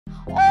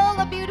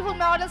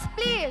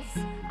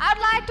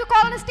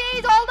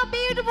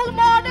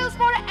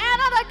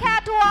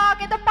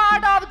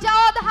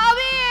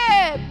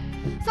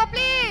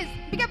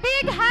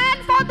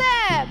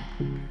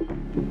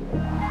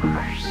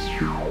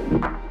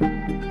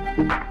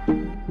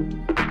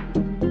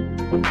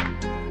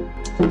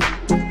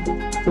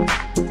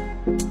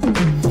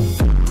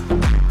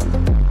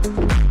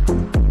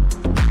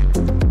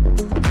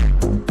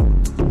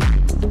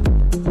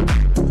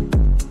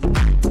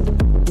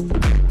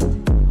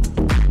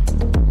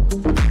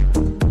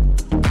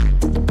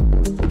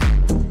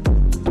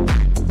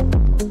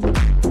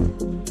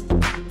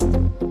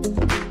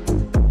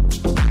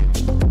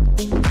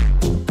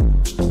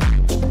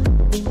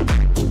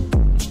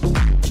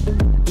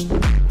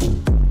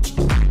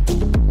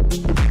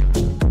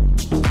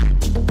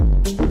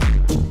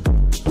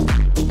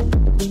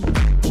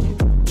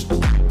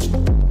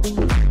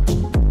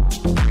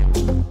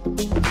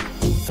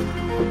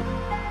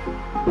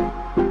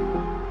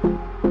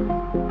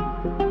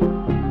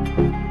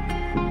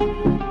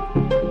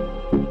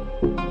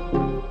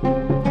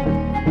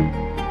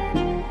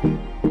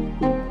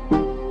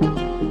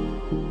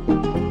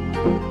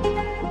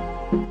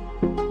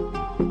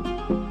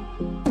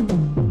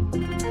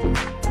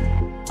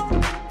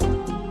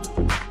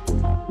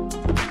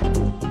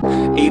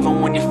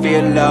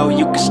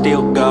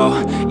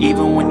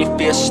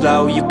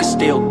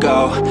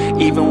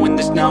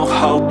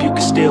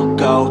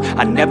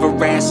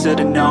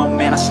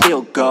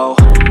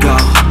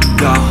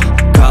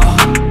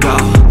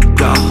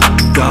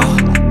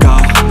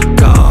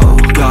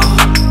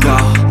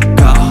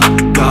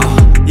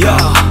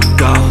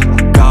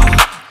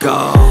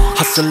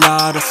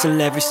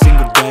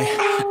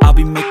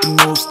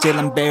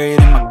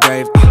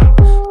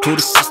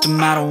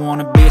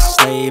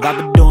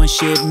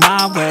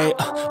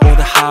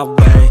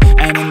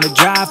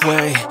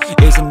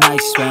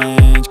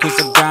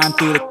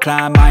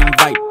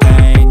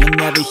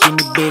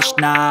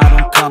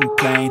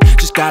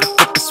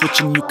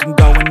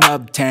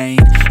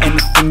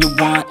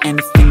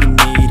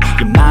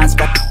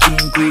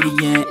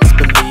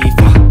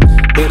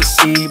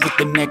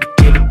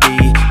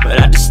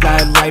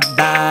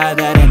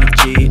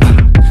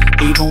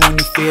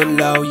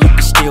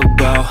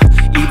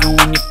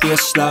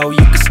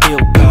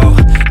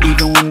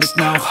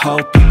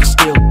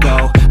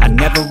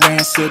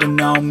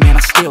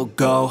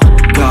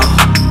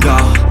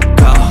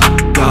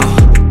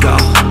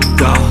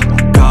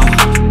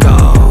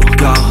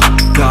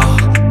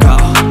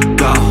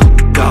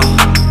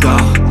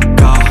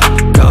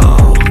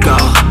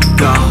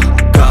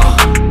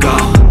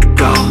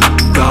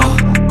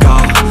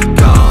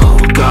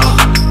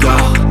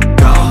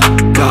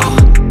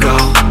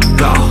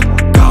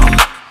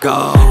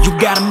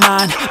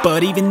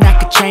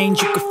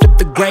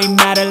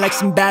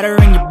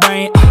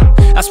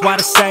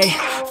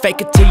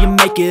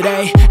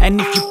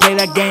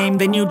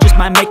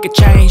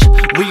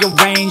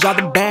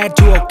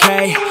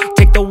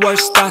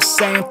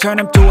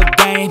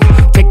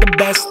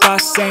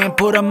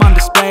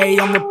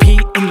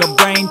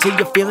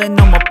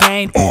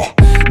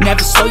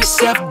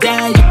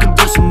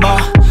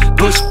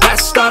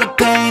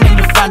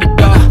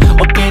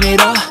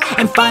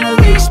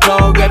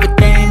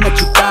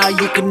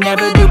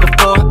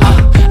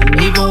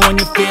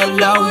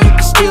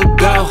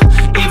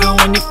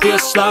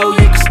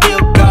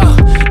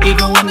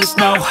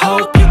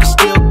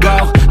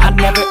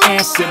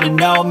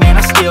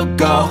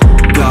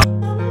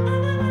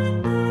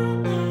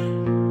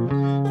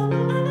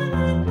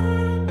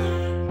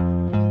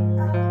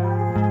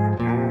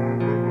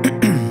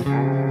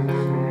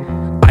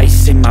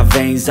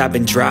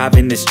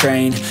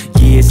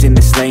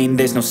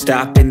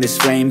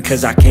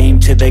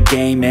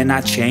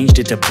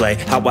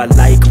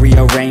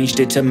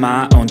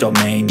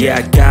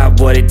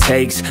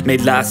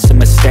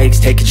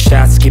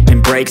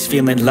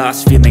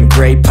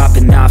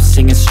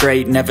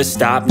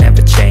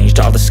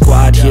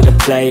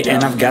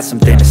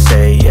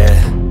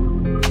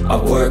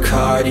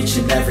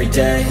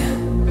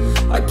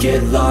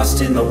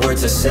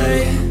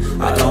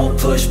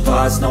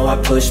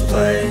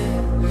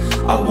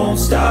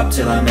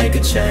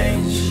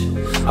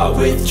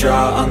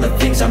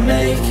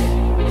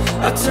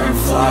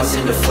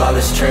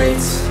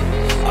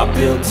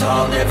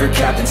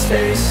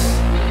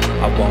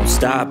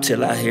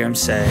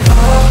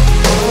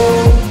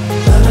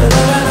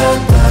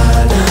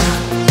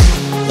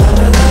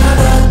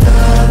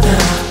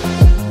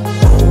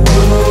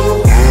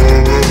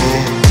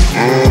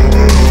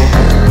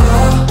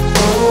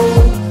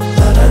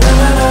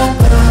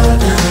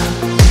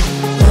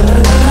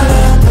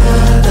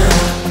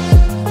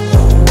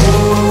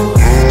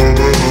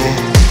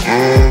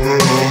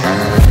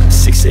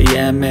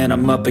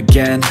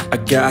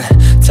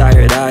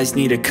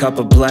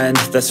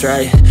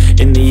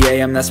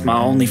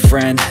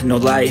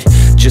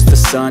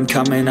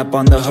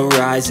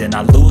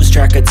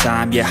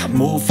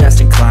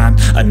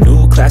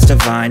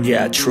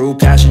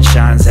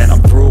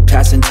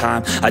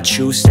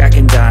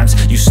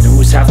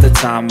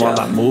time while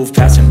I move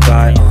passing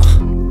by.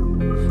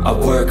 I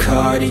work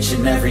hard each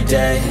and every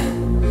day.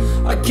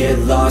 I get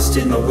lost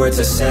in the words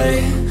I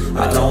say.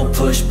 I don't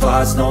push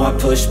pause, no I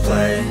push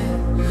play.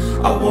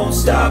 I won't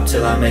stop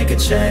till I make a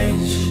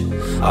change.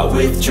 I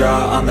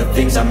withdraw on the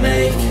things I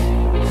make.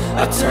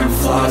 I turn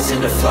flaws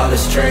into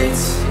flawless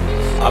traits.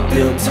 I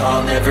build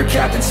tall, never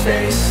capped in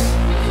space.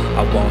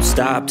 I won't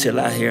stop till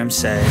I hear him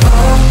say,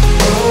 oh,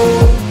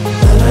 oh,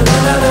 la,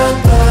 la,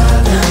 la, la, la.